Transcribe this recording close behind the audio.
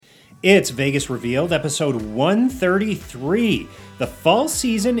It's Vegas Revealed, episode 133. The fall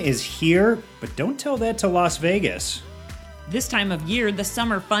season is here, but don't tell that to Las Vegas. This time of year, the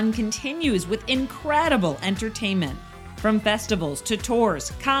summer fun continues with incredible entertainment. From festivals to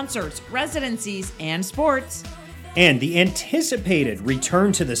tours, concerts, residencies, and sports. And the anticipated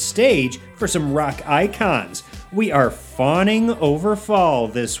return to the stage for some rock icons. We are fawning over fall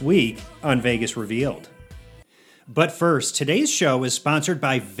this week on Vegas Revealed. But first, today's show is sponsored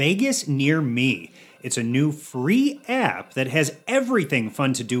by Vegas Near Me. It's a new free app that has everything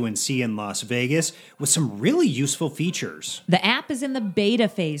fun to do and see in Las Vegas with some really useful features. The app is in the beta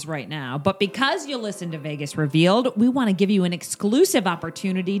phase right now, but because you listen to Vegas Revealed, we want to give you an exclusive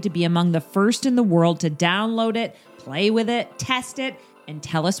opportunity to be among the first in the world to download it, play with it, test it, and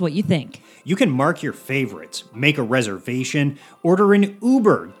tell us what you think. You can mark your favorites, make a reservation, order an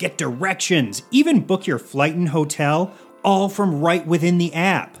Uber, get directions, even book your flight and hotel, all from right within the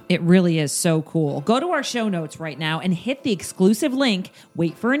app. It really is so cool. Go to our show notes right now and hit the exclusive link,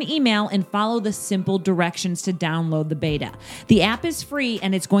 wait for an email, and follow the simple directions to download the beta. The app is free,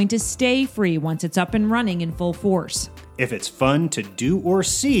 and it's going to stay free once it's up and running in full force. If it's fun to do or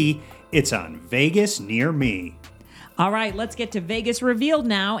see, it's on Vegas Near Me. All right, let's get to Vegas Revealed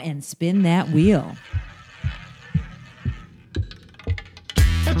now and spin that wheel.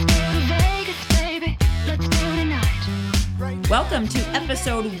 Let's go to Vegas, baby. Let's do it tonight. Welcome to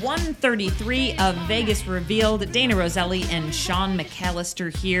episode 133 of Vegas Revealed. Dana Roselli and Sean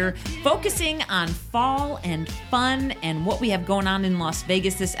McAllister here, focusing on fall and fun and what we have going on in Las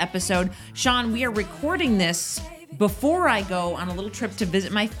Vegas this episode. Sean, we are recording this before I go on a little trip to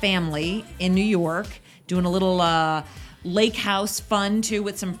visit my family in New York. Doing a little lake house fun, too,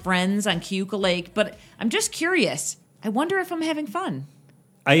 with some friends on Cayuga Lake. But I'm just curious. I wonder if I'm having fun.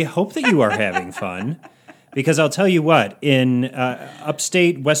 I hope that you are having fun, because I'll tell you what, in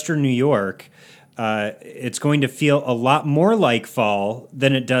upstate Western New York, it's going to feel a lot more like fall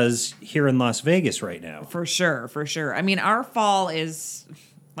than it does here in Las Vegas right now. For sure, for sure. I mean, our fall is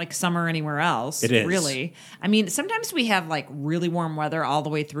like summer anywhere else. It is. Really. I mean, sometimes we have like really warm weather all the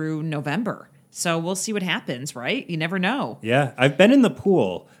way through November. So we'll see what happens, right? You never know. Yeah, I've been in the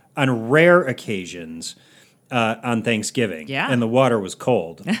pool on rare occasions on Thanksgiving, and the water was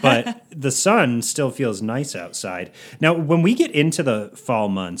cold, but the sun still feels nice outside. Now, when we get into the fall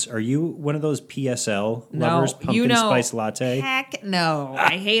months, are you one of those PSL lovers, pumpkin spice latte? Heck no.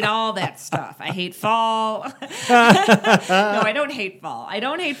 I hate all that stuff. I hate fall. No, I don't hate fall. I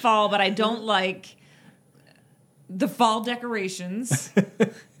don't hate fall, but I don't like the fall decorations.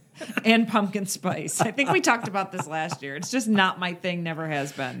 And pumpkin spice. I think we talked about this last year. It's just not my thing, never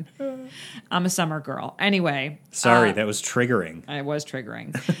has been. I'm a summer girl. Anyway. Sorry, that was triggering. I was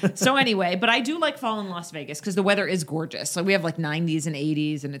triggering. So anyway, but I do like fall in Las Vegas because the weather is gorgeous. So we have like 90s and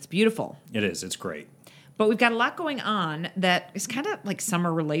 80s, and it's beautiful. It is. It's great. But we've got a lot going on that is kind of like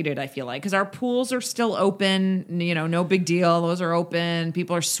summer related, I feel like, because our pools are still open. You know, no big deal. Those are open.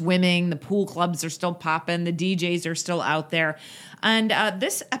 People are swimming. The pool clubs are still popping. The DJs are still out there. And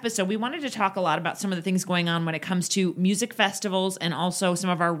this episode, we wanted to talk a lot about some of the things going on when it comes to music festivals and also some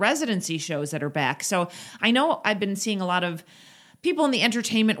of our residency shows that are back. So I know I've been seeing a lot of people in the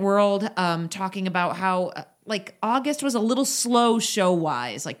entertainment world talking about how like August was a little slow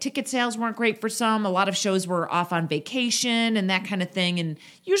show-wise. Like ticket sales weren't great for some. A lot of shows were off on vacation and that kind of thing. And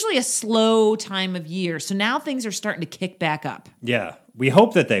usually a slow time of year. So now things are starting to kick back up. Yeah, we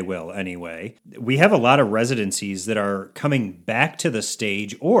hope that they will anyway. We have a lot of residencies that are coming back to the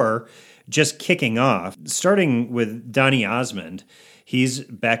stage or just kicking off, starting with Donny Osmond. He's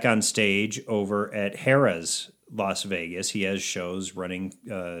back on stage over at Harrah's Las Vegas. He has shows running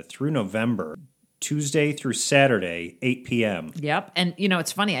through November, Tuesday through Saturday, 8 p.m. Yep. And, you know,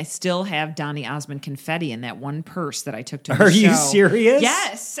 it's funny. I still have Donny Osmond confetti in that one purse that I took to the show. Are you serious?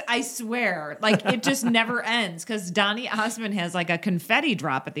 Yes, I swear. Like, it just never ends because Donny Osmond has, like, a confetti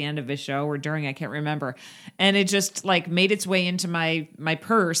drop at the end of his show or during, I can't remember. And it just, like, made its way into my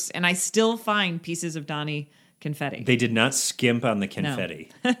purse. And I still find pieces of Donny confetti. They did not skimp on the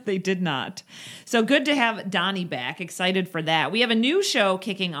confetti. No, they did not. So good to have Donny back. Excited for that. We have a new show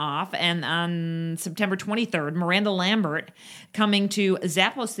kicking off, and on September 23rd, Miranda Lambert coming to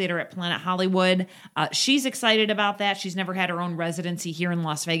Zappos Theater at Planet Hollywood. She's excited about that. She's never had her own residency here in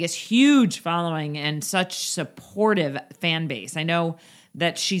Las Vegas. Huge following and such supportive fan base. I know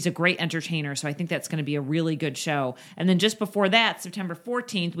that she's a great entertainer. So I think that's going to be a really good show. And then just before that, September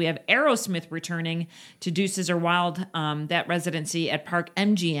 14th, we have Aerosmith returning to Deuces Are Wild, that residency at Park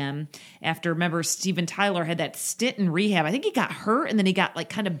MGM after, remember, Steven Tyler had that stint in rehab. I think he got hurt and then he got like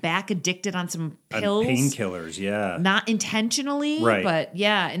kind of back addicted on some pills. Painkillers, yeah. Not intentionally, Right. but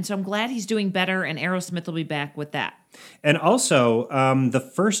yeah. And so I'm glad he's doing better, and Aerosmith will be back with that. And also, the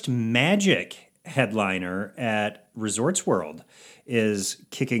first Magic headliner at Resorts World is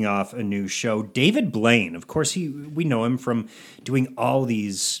kicking off a new show. David Blaine, of course, we know him from doing all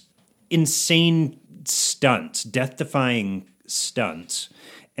these insane stunts, death-defying stunts,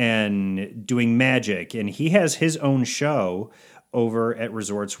 and doing magic. And he has his own show over at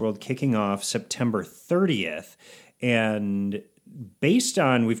Resorts World kicking off September 30th. And based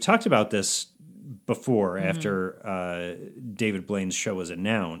on, we've talked about this before after David Blaine's show was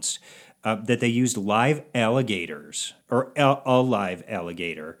announced, that they used live alligators, or a live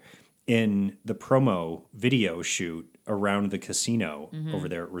alligator, in the promo video shoot around the casino over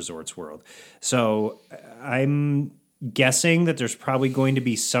there at Resorts World. So I'm guessing that there's probably going to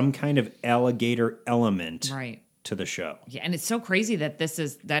be some kind of alligator element Right. to the show. Yeah, and it's so crazy that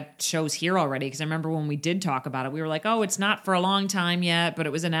that show's here already, because I remember when we did talk about it, we were like, oh, it's not for a long time yet, but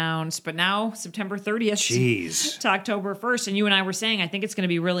it was announced. But now September 30th Jeez. to October 1st, and you and I were saying, I think it's going to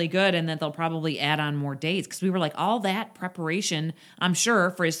be really good, and that they'll probably add on more dates, because we were like, all that preparation, I'm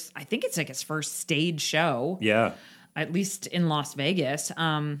sure, for I think it's like his first stage show, Yeah. at least in Las Vegas,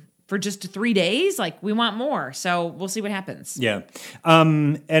 for just 3 days. Like, we want more, so we'll see what happens. Yeah.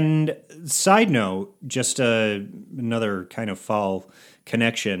 And side note, just another kind of fall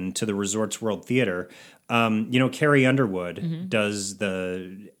connection to the Resorts World Theater. Carrie Underwood does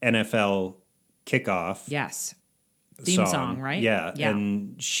the NFL kickoff Yes. Theme song, right? Yeah.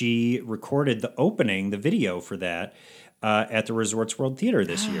 And she recorded the opening, the video for that, at the Resorts World Theater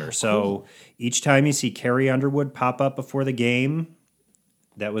this year. So each time you see Carrie Underwood pop up before the game,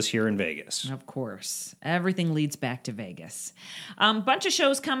 that was here in Vegas. Of course. Everything leads back to Vegas. Bunch of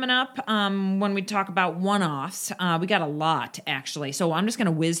shows coming up when we talk about one-offs. We got a lot, actually. So I'm just going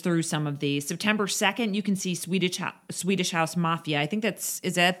to whiz through some of these. September 2nd, you can see Swedish House Mafia. I think is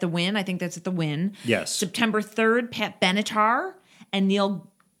that at the Wynn? I think that's at the Wynn. Yes. September 3rd, Pat Benatar and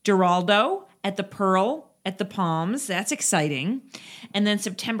Neil Giraldo at the Pearl at the Palms. That's exciting. And then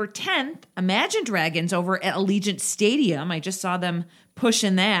September 10th, Imagine Dragons over at Allegiant Stadium. I just saw them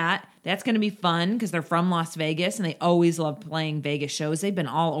pushing that. That's going to be fun because they're from Las Vegas and they always love playing Vegas shows. They've been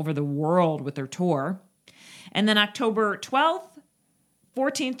all over the world with their tour. And then October 12th,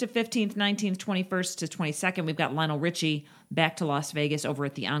 14th to 15th, 19th, 21st to 22nd, we've got Lionel Richie back to Las Vegas over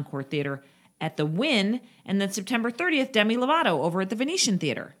at the Encore Theater at the Wynn. And then September 30th, Demi Lovato over at the Venetian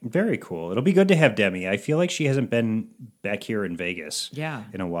Theater. Very cool. It'll be good to have Demi. I feel like she hasn't been back here in Vegas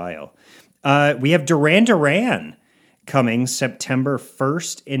in a while. We have Duran Duran coming September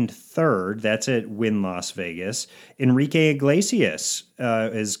 1st and 3rd. That's at Wynn Las Vegas. Enrique Iglesias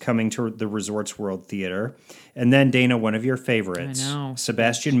is coming to the Resorts World Theater. And then, Dana, one of your favorites, I know.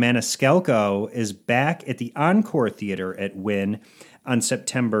 Sebastian Maniscalco, is back at the Encore Theater at Wynn on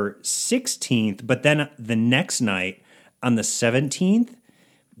September 16th. But then the next night, on the 17th,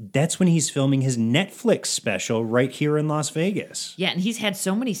 that's when he's filming his Netflix special right here in Las Vegas. Yeah, and he's had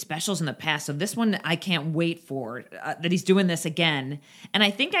so many specials in the past. So this one I can't wait for, that he's doing this again. And I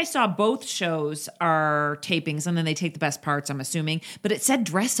think I saw both shows are tapings, and then they take the best parts, I'm assuming. But it said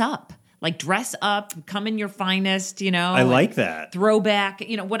dress up. Like, dress up, come in your finest, I like that. Throwback,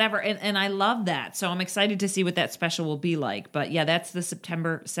 whatever. And I love that. So I'm excited to see what that special will be like. But yeah, that's the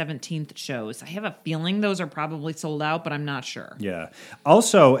September 17th shows. I have a feeling those are probably sold out, but I'm not sure. Yeah.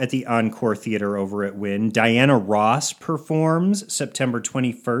 Also at the Encore Theater over at Wynn, Diana Ross performs September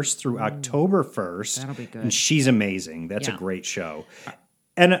 21st through October 1st. That'll be good. And she's amazing. That's a Yeah. great show.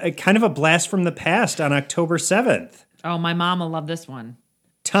 And a kind of a blast from the past on October 7th. Oh, my mom will love this one.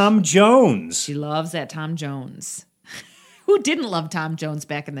 Tom Jones. She loves that Tom Jones. Who didn't love Tom Jones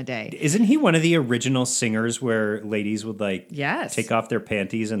back in the day? Isn't he one of the original singers where ladies would Yes. take off their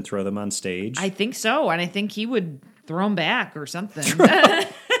panties and throw them on stage? I think so, and I think he would throw him back or something.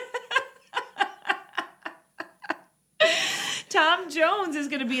 Tom Jones is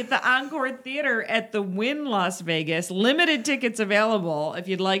going to be at the Encore Theater at the Wynn Las Vegas. Limited tickets available if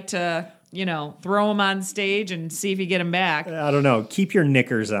you'd like to, throw him on stage and see if you get him back. I don't know. Keep your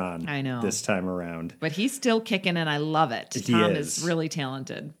knickers on. I know. This time around. But he's still kicking, and I love it. He Tom is. is really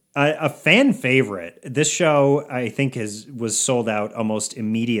talented. A fan favorite. This show, I think, was sold out almost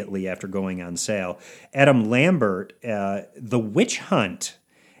immediately after going on sale. Adam Lambert, The Witch Hunt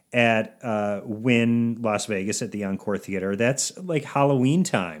at Wynn Las Vegas at the Encore Theater. That's like Halloween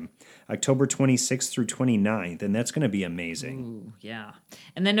time, October 26th through 29th, and that's going to be amazing. Ooh, yeah.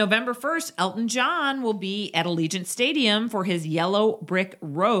 And then November 1st, Elton John will be at Allegiant Stadium for his Yellow Brick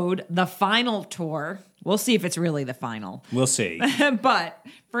Road, the final tour. We'll see if it's really the final. We'll see. But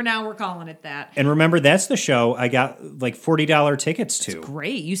for now, we're calling it that. And remember, that's the show I got like $40 tickets to.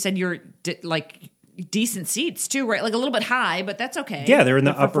 Great. You said you're decent seats too, right? Like a little bit high, but that's okay. Yeah, they're in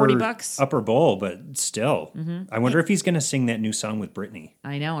the for $40. upper bowl, but still. I wonder if he's going to sing that new song with Britney.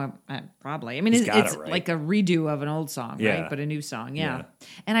 I know, probably. I mean, He's it's got it, right? like a redo of an old song, Yeah. right? But a new song, yeah. Yeah.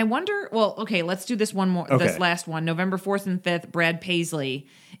 And I wonder, well, okay, let's do this one more, this last one. November 4th and 5th, Brad Paisley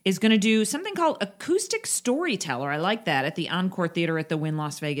is going to do something called Acoustic Storyteller. I like that at the Encore Theater at the Wynn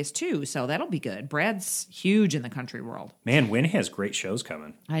Las Vegas, too. So that'll be good. Brad's huge in the country world. Man, Wynn has great shows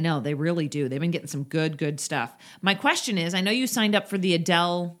coming. I know, they really do. They've been getting some good stuff. My question is, I know you signed up for the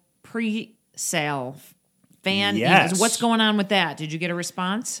Adele pre-sale fan Yes. emails. What's going on with that? Did you get a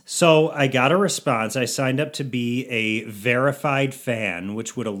response? So I got a response. I signed up to be a verified fan,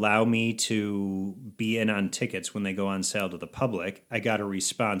 which would allow me to be in on tickets when they go on sale to the public. I got a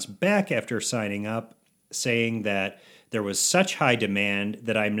response back after signing up saying that there was such high demand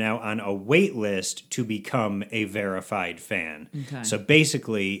that I'm now on a wait list to become a verified fan. Okay. So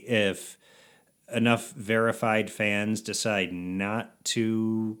basically, if enough verified fans decide not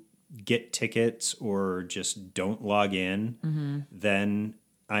to get tickets or just don't log in, then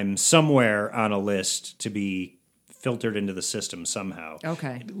I'm somewhere on a list to be filtered into the system somehow.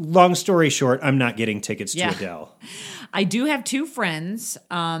 Okay. Long story short, I'm not getting tickets Yeah. to Adele. I do have two friends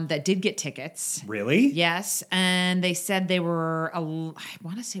that did get tickets. Really? Yes, and they said they were. I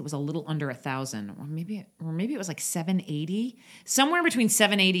want to say it was a little under 1,000, or maybe it was like 780, somewhere between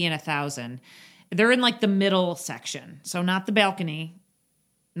 780 and 1,000. They're in like the middle section, so not the balcony,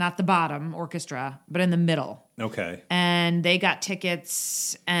 not the bottom orchestra, but in the middle. Okay. And they got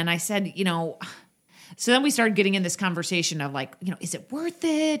tickets, and I said, so then we started getting in this conversation of like, is it worth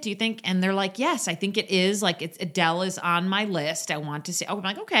it? Do you think? And they're like, yes, I think it is. Like, Adele is on my list. I want to see. Oh, I'm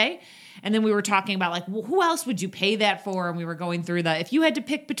like, okay. And then we were talking about like, well, who else would you pay that for? And we were going through if you had to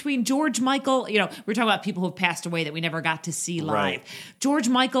pick between George Michael, we were talking about people who've passed away that we never got to see live. Right. George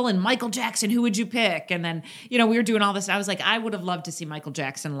Michael and Michael Jackson, who would you pick? And then, we were doing all this. I was like, I would have loved to see Michael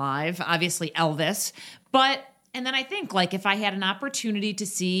Jackson live, obviously Elvis. And then I think, like, if I had an opportunity to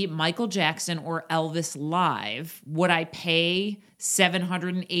see Michael Jackson or Elvis live, would I pay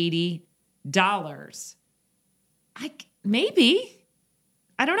 $780? Maybe.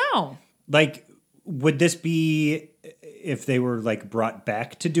 I don't know. Like, would this be if they were like brought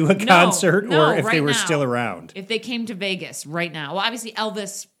back to do a concert or if right they were now. still around? If they came to Vegas right now. Well, obviously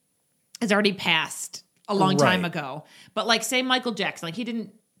Elvis has already passed a long time Right. ago. But like, say Michael Jackson, like he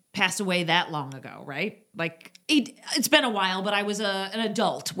didn't pass away that long ago, right? Like it's been a while, but I was an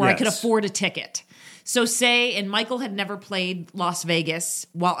adult where I could Yes. afford a ticket. So and Michael had never played Las Vegas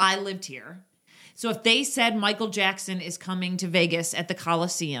while I lived here. So if they said Michael Jackson is coming to Vegas at the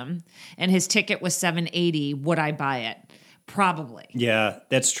Coliseum and his ticket was $780, would I buy it? Probably. Yeah,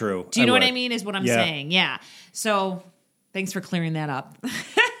 that's true. Do you know what would. I mean? Is what I'm Yeah. saying. Yeah. So thanks for clearing that up.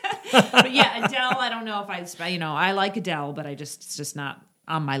 But yeah, Adele, I don't know if I like Adele, but it's just not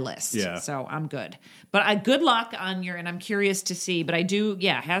on my list. Yeah. So I'm good. But good luck on and I'm curious to see, but I do,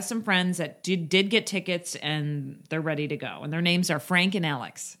 have some friends that did get tickets and they're ready to go. And their names are Frank and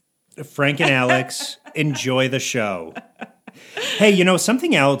Alex. Frank and Alex, enjoy the show. Hey,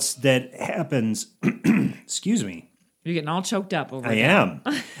 something else that happens, excuse me. You're getting all choked up over I there.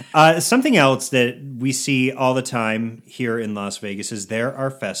 am. Something else that we see all the time here in Las Vegas is there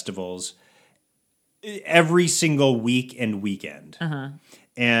are festivals every single week and weekend.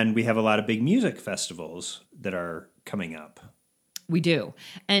 And we have a lot of big music festivals that are coming up. We do.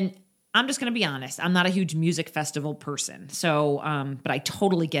 And I'm just going to be honest. I'm not a huge music festival person. So, but I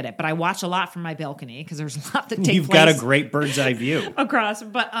totally get it. But I watch a lot from my balcony because there's a lot that take You've place. got a great bird's eye view. Across.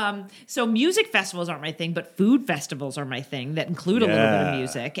 But so music festivals aren't my thing, but food festivals are my thing that include a little bit of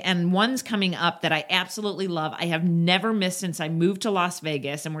music. And one's coming up that I absolutely love. I have never missed since I moved to Las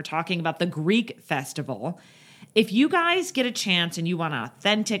Vegas, and we're talking about the Greek Festival. If you guys get a chance and you want an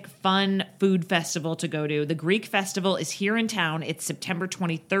authentic, fun food festival to go to, the Greek Festival is here in town. It's September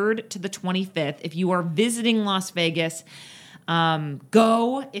 23rd to the 25th. If you are visiting Las Vegas,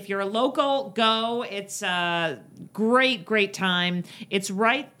 go. If you're a local, go. It's a great time. It's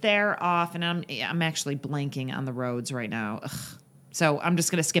right there off, and I'm actually blanking on the roads right now. Ugh. So I'm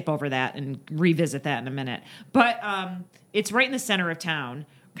just going to skip over that and revisit that in a minute. But it's right in the center of town.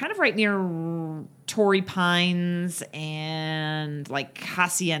 Kind of right near Torrey Pines and like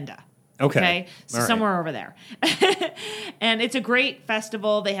Hacienda. Okay. So All right. somewhere over there. And it's a great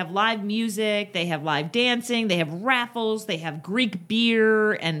festival. They have live music, they have live dancing, they have raffles, they have Greek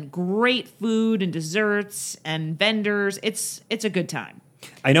beer and great food and desserts and vendors. It's a good time.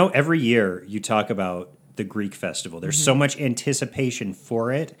 I know every year you talk about the Greek festival. There's Mm-hmm. so much anticipation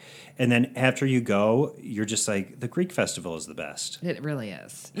for it. And then after you go, you're just like, the Greek festival is the best. It really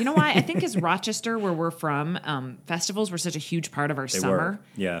is. You know why? I think as Rochester, where we're from, festivals were such a huge part of our They summer. were.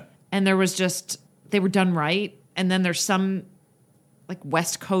 Yeah. And there was just, they were done right. And then there's some like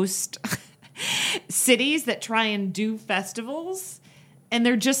West Coast cities that try and do festivals, and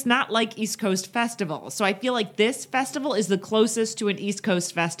they're just not like East Coast festivals. So I feel like this festival is the closest to an East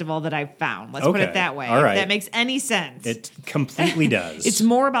Coast festival that I've found. Let's put Okay. it that way. All right. If that makes any sense. It completely does. It's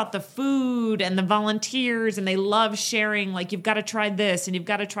more about the food and the volunteers, and they love sharing, like, you've got to try this and you've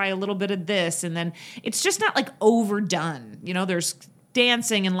got to try a little bit of this. And then it's just not like overdone. You know, there's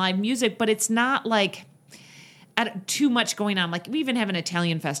dancing and live music, but it's not like too much going on. Like, we even have an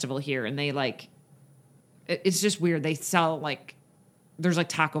Italian festival here, and they like, it's just weird. They sell like, there's like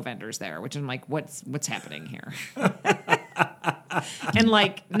taco vendors there, which I'm like, what's happening here? And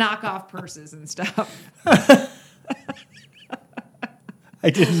like knockoff purses and stuff. I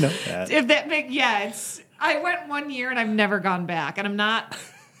didn't know that. If that make I went one year and I've never gone back, and I'm not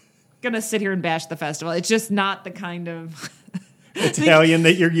gonna sit here and bash the festival. It's just not the kind of Italian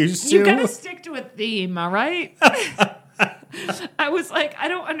that you're used to. you gotta stick to a theme, all right? I was like, I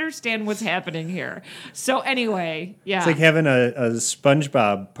don't understand what's happening here. So anyway, yeah. It's like having a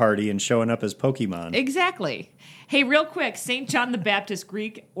SpongeBob party and showing up as Pokemon. Exactly. Hey, real quick, St. John the Baptist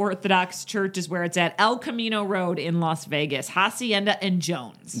Greek Orthodox Church is where it's at. El Camino Road in Las Vegas. Hacienda and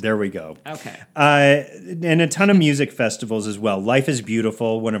Jones. There we go. Okay. And a ton of music festivals as well. Life is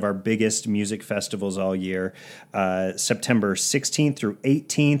Beautiful, one of our biggest music festivals all year, September 16th through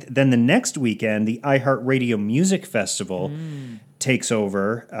 18th. Then the next weekend, the iHeartRadio Music Festival takes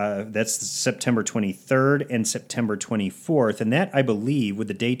over. That's September 23rd and September 24th. And that, I believe, with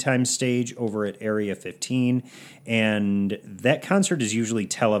the daytime stage over at Area 15. And that concert is usually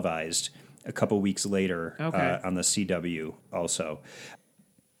televised a couple weeks later on the CW also.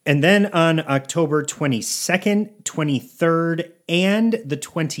 And then on October 22nd, 23rd, and the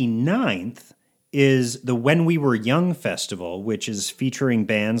 29th is the When We Were Young Festival, which is featuring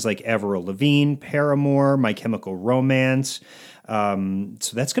bands like Avril Lavigne, Paramore, My Chemical Romance. So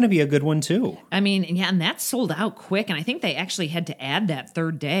that's going to be a good one, too. I mean, yeah, and that sold out quick. And I think they actually had to add that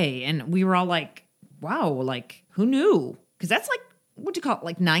third day. And we were all like, wow, like, who knew? Because that's like, what do you call it?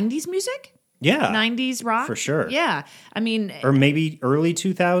 Like 90s music? Yeah. 90s rock? For sure. Yeah. I mean, Or maybe early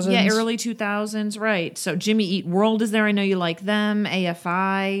 2000s? yeah, early 2000s, right. So Jimmy Eat World is there. I know you like them,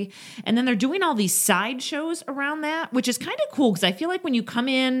 AFI. And then they're doing all these side shows around that, which is kind of cool because I feel like when you come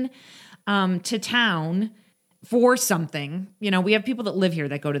in to town for something, you know, we have people that live here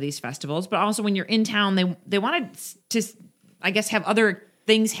that go to these festivals, but also when you're in town, they want to, I guess, have other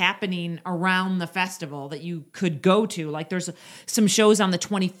things happening around the festival that you could go to. Like there's some shows on the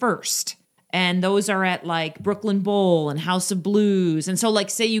 21st. And those are at like Brooklyn Bowl and House of Blues. And so like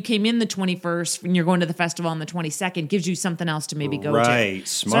say you came in the 21st and you're going to the festival on the 22nd, gives you something else to maybe go to. Right,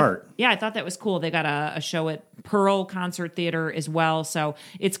 smart. So, yeah, I thought that was cool. They got a show at Pearl Concert Theater as well. So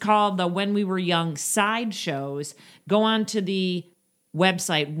it's called the When We Were Young Side Shows. Go on to the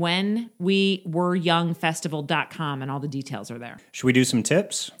website, whenwewereyoungfestival.com, and all the details are there. Should we do some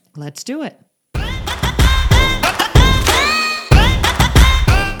tips? Let's do it.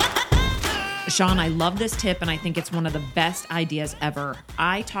 Sean, I love this tip, and I think it's one of the best ideas ever.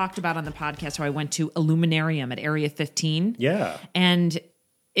 I talked about on the podcast how I went to Illuminarium at Area 15. Yeah. And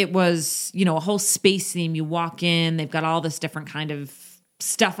it was, you know, a whole space theme. You walk in, they've got all this different kind of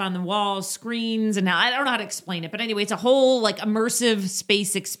stuff on the walls, screens, and now I don't know how to explain it. But anyway, it's a whole like immersive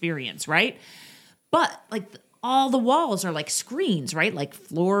space experience, right? But like all the walls are like screens, right? Like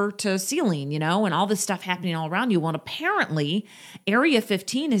floor to ceiling, you know, and all this stuff happening all around you. Well, apparently Area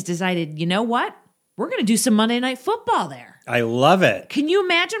 15 has decided, you know what? We're going to do some Monday Night Football there. I love it. Can you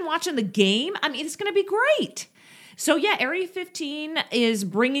imagine watching the game? I mean, it's going to be great. So yeah, Area 15 is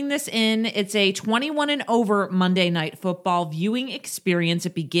bringing this in. It's a 21 and over Monday Night Football viewing experience.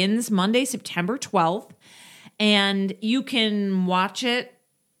 It begins Monday, September 12th, and you can watch it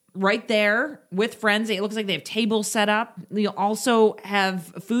right there with friends. It looks like they have tables set up. You'll also have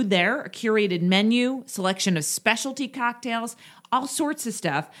food there, a curated menu, selection of specialty cocktails, all sorts of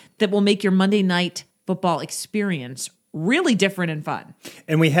stuff that will make your Monday Night Football experience really different and fun.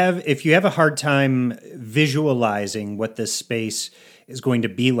 And we have, if you have a hard time visualizing what this space is going to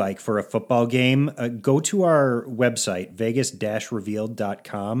be like for a football game, go to our website,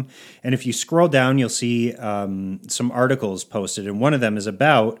 vegas-revealed.com. And if you scroll down, you'll see some articles posted. And one of them is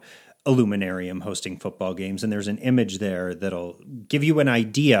about Illuminarium hosting football games. And there's an image there that'll give you an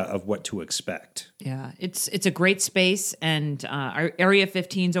idea of what to expect. Yeah, it's a great space. And our Area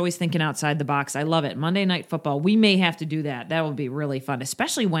 15 is always thinking outside the box. I love it. Monday Night Football. We may have to do that. That will be really fun,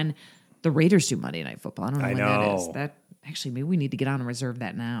 especially when the Raiders do Monday Night Football. I don't know when that is. Actually, maybe we need to get on and reserve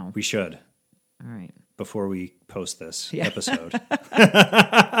that now. We should. All right. Before we post this episode.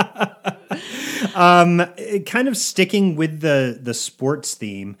 Kind of sticking with the sports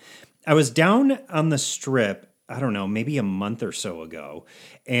theme, I was down on the Strip, I don't know, maybe a month or so ago,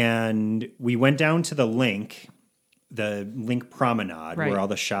 and we went down to the Link Promenade, where all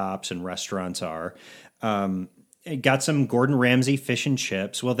the shops and restaurants are. Got some Gordon Ramsay fish and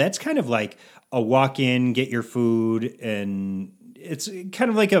chips. Well, that's kind of like a walk in, get your food, and it's kind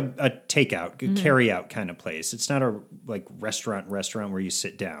of like a takeout, carry out kind of place. It's not a like restaurant where you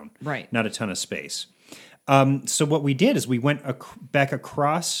sit down. Right. Not a ton of space. So what we did is we went back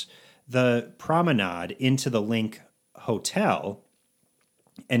across the promenade into the Link Hotel,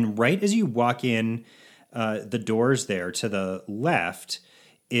 and right as you walk in the doors there to the left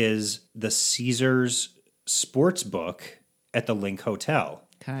is the Caesars Sportsbook at the Link Hotel.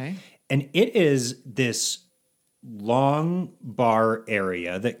 Okay. And it is this long bar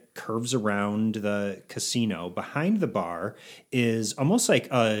area that curves around the casino. Behind the bar is almost like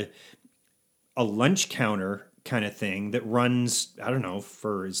a lunch counter kind of thing that runs, I don't know,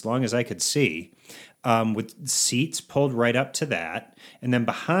 for as long as I could see, with seats pulled right up to that. And then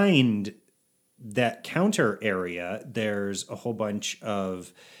behind that counter area, there's a whole bunch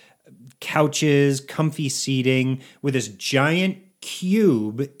of couches, comfy seating with this giant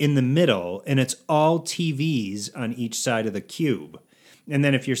cube in the middle, and it's all TVs on each side of the cube. And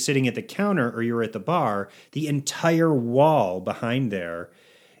then if you're sitting at the counter or you're at the bar, the entire wall behind there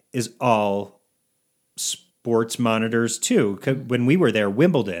is all sports monitors too. When we were there,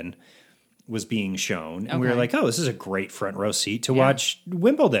 Wimbledon was being shown, and we were like, oh, this is a great front row seat to watch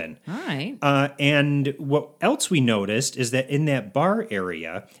Wimbledon. All right. And what else we noticed is that in that bar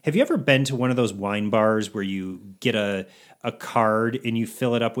area, have you ever been to one of those wine bars where you get a card and you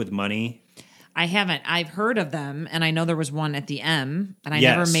fill it up with money? I haven't. I've heard of them, and I know there was one at the M, and I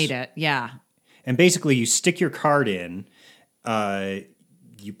never made it. Yeah. And basically, you stick your card in,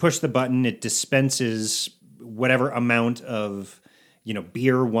 you push the button, it dispenses whatever amount of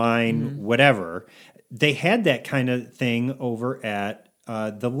beer, wine, whatever. They had that kind of thing over at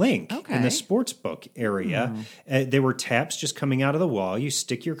the Link in the sportsbook area. There were taps just coming out of the wall. You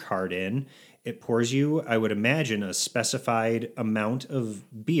stick your card in. It pours you, I would imagine, a specified amount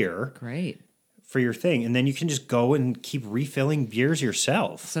of beer. Great. For your thing. And then you can just go and keep refilling beers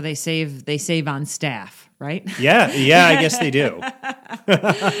yourself. So they save on staff, right? Yeah, I guess they do.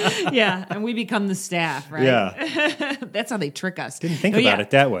 Yeah, and we become the staff, right? Yeah. That's how they trick us. Didn't think about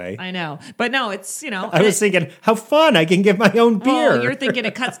it that way. I know. But no, it's, I was thinking, how fun, I can get my own beer. Well, you're thinking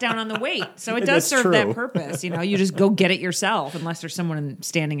it cuts down on the weight. So it does serve that purpose. You just go get it yourself unless there's someone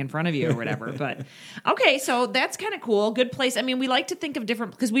standing in front of you or whatever. But okay, so that's kind of cool. Good place. I mean, we like to think of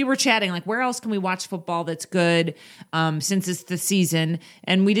different, because we were chatting, like, where else can we watch football that's good since it's the season?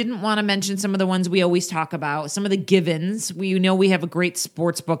 And we didn't want to mention some of the ones we always talk about, some of the givens. We know we have a great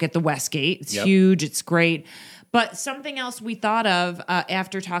sports book at the Westgate. It's huge. It's great. But something else we thought of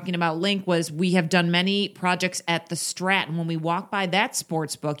after talking about Link was we have done many projects at the Strat. And when we walk by that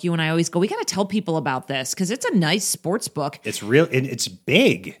sports book, you and I always go, we got to tell people about this because it's a nice sports book. It's real. It's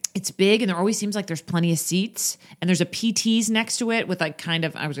big. It's big. And there always seems like there's plenty of seats. And there's a PT's next to it with like kind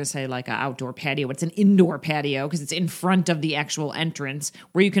of, I was going to say like an outdoor patio. It's an indoor patio because it's in front of the actual entrance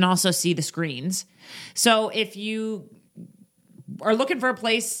where you can also see the screens. So if you are looking for a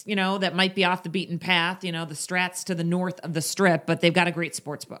place, that might be off the beaten path, the Strat's to the north of the Strip, but they've got a great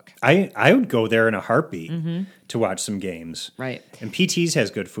sports book. I would go there in a heartbeat to watch some games. Right. And PT's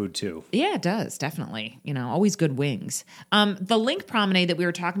has good food too. Yeah, it does, definitely. Always good wings. The Link Promenade that we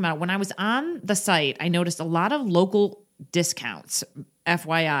were talking about, when I was on the site, I noticed a lot of local discounts,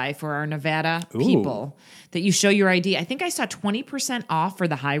 FYI, for our Nevada people, that you show your ID. I think I saw 20% off for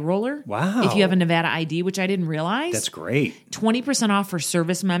the High Roller. Wow. If you have a Nevada ID, which I didn't realize. That's great. 20% off for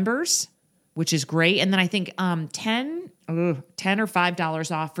service members, which is great. And then I think $10 or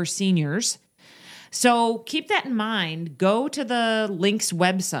 $5 off for seniors. So keep that in mind. Go to the Link's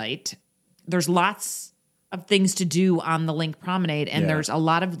website. There's lots of things to do on the Link Promenade, and there's a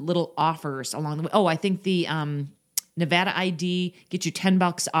lot of little offers along the way. Oh, I think the Nevada ID gets you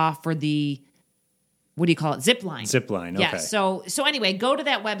 $10 off for the what do you call it? Zip line. Zip line, okay. Yeah. So anyway, go to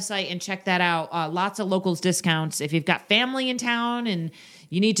that website and check that out. Lots of locals discounts. If you've got family in town and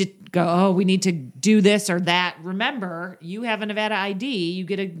you need to go, oh, we need to do this or that. Remember, you have a Nevada ID, you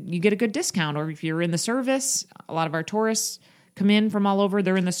get a good discount. Or if you're in the service, a lot of our tourists come in from all over.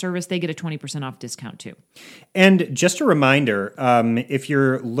 They're in the service. They get a 20% off discount too. And just a reminder, if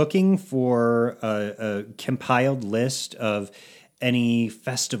you're looking for a compiled list of any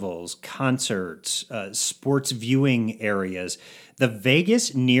festivals, concerts, sports viewing areas, the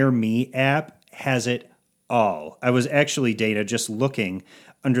Vegas Near Me app has it all. I was actually, Dana, just looking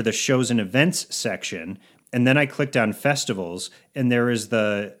under the shows and events section, and then I clicked on festivals, and there is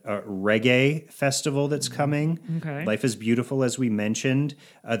the reggae festival that's coming. Okay. Life is Beautiful, as we mentioned.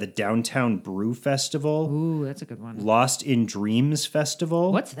 The Downtown Brew Festival. Ooh, that's a good one. Lost in Dreams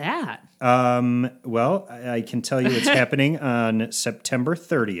Festival. What's that? Well, I can tell you it's happening on September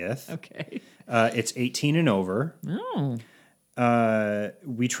 30th. Okay. It's 18 and over. Oh.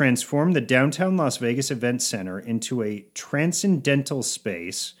 We transformed the downtown Las Vegas Event Center into a transcendental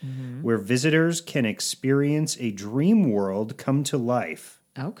space where visitors can experience a dream world come to life.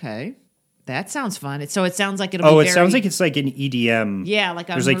 Okay. That sounds fun. So it sounds like it'll be Oh, it very, sounds like it's like an EDM. Yeah, like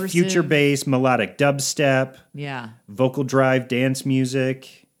There's like immersive. future bass, melodic dubstep, Yeah. vocal drive, dance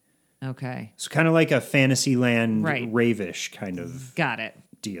music. Okay. It's kind of like a Fantasyland Right. rave-ish kind of Got it.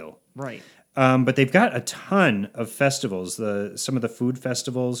 deal. Right. But they've got a ton of festivals. Some of the food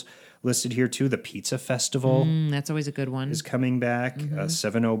festivals listed here too. The Pizza Festival That's always a good one. is coming back.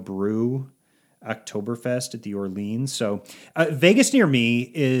 7-0 Brew, Oktoberfest at the Orleans. So Vegas Near Me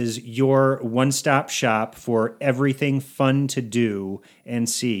is your one-stop shop for everything fun to do and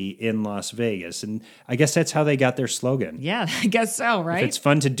see in Las Vegas. And I guess that's how they got their slogan. Yeah, I guess so, right? If it's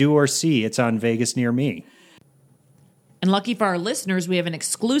fun to do or see, it's on Vegas Near Me. And lucky for our listeners, we have an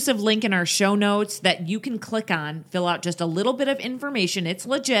exclusive link in our show notes that you can click on, fill out just a little bit of information. It's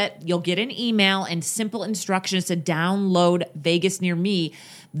legit. You'll get an email and simple instructions to download Vegas Near Me,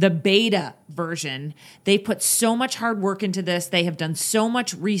 the beta version. They put so much hard work into this. They have done so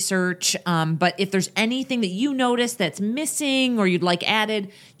much research. But if there's anything that you notice that's missing or you'd like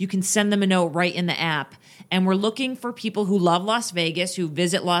added, you can send them a note right in the app. And we're looking for people who love Las Vegas, who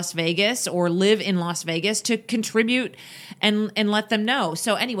visit Las Vegas or live in Las Vegas to contribute and let them know.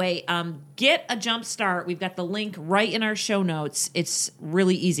 So anyway, get a jump start. We've got the link right in our show notes. It's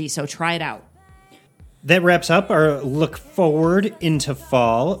really easy, so try it out. That wraps up our look forward into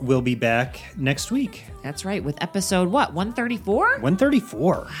fall. We'll be back next week. That's right, with episode, 134?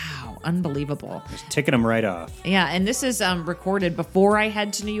 134. Wow, unbelievable. Just ticking them right off. Yeah, and this is recorded before I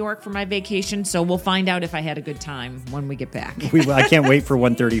head to New York for my vacation, so we'll find out if I had a good time when we get back. I can't wait for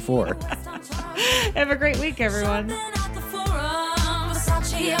 134. Have a great week, everyone. At the forum,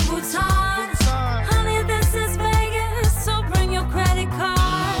 Versace and Bhutan.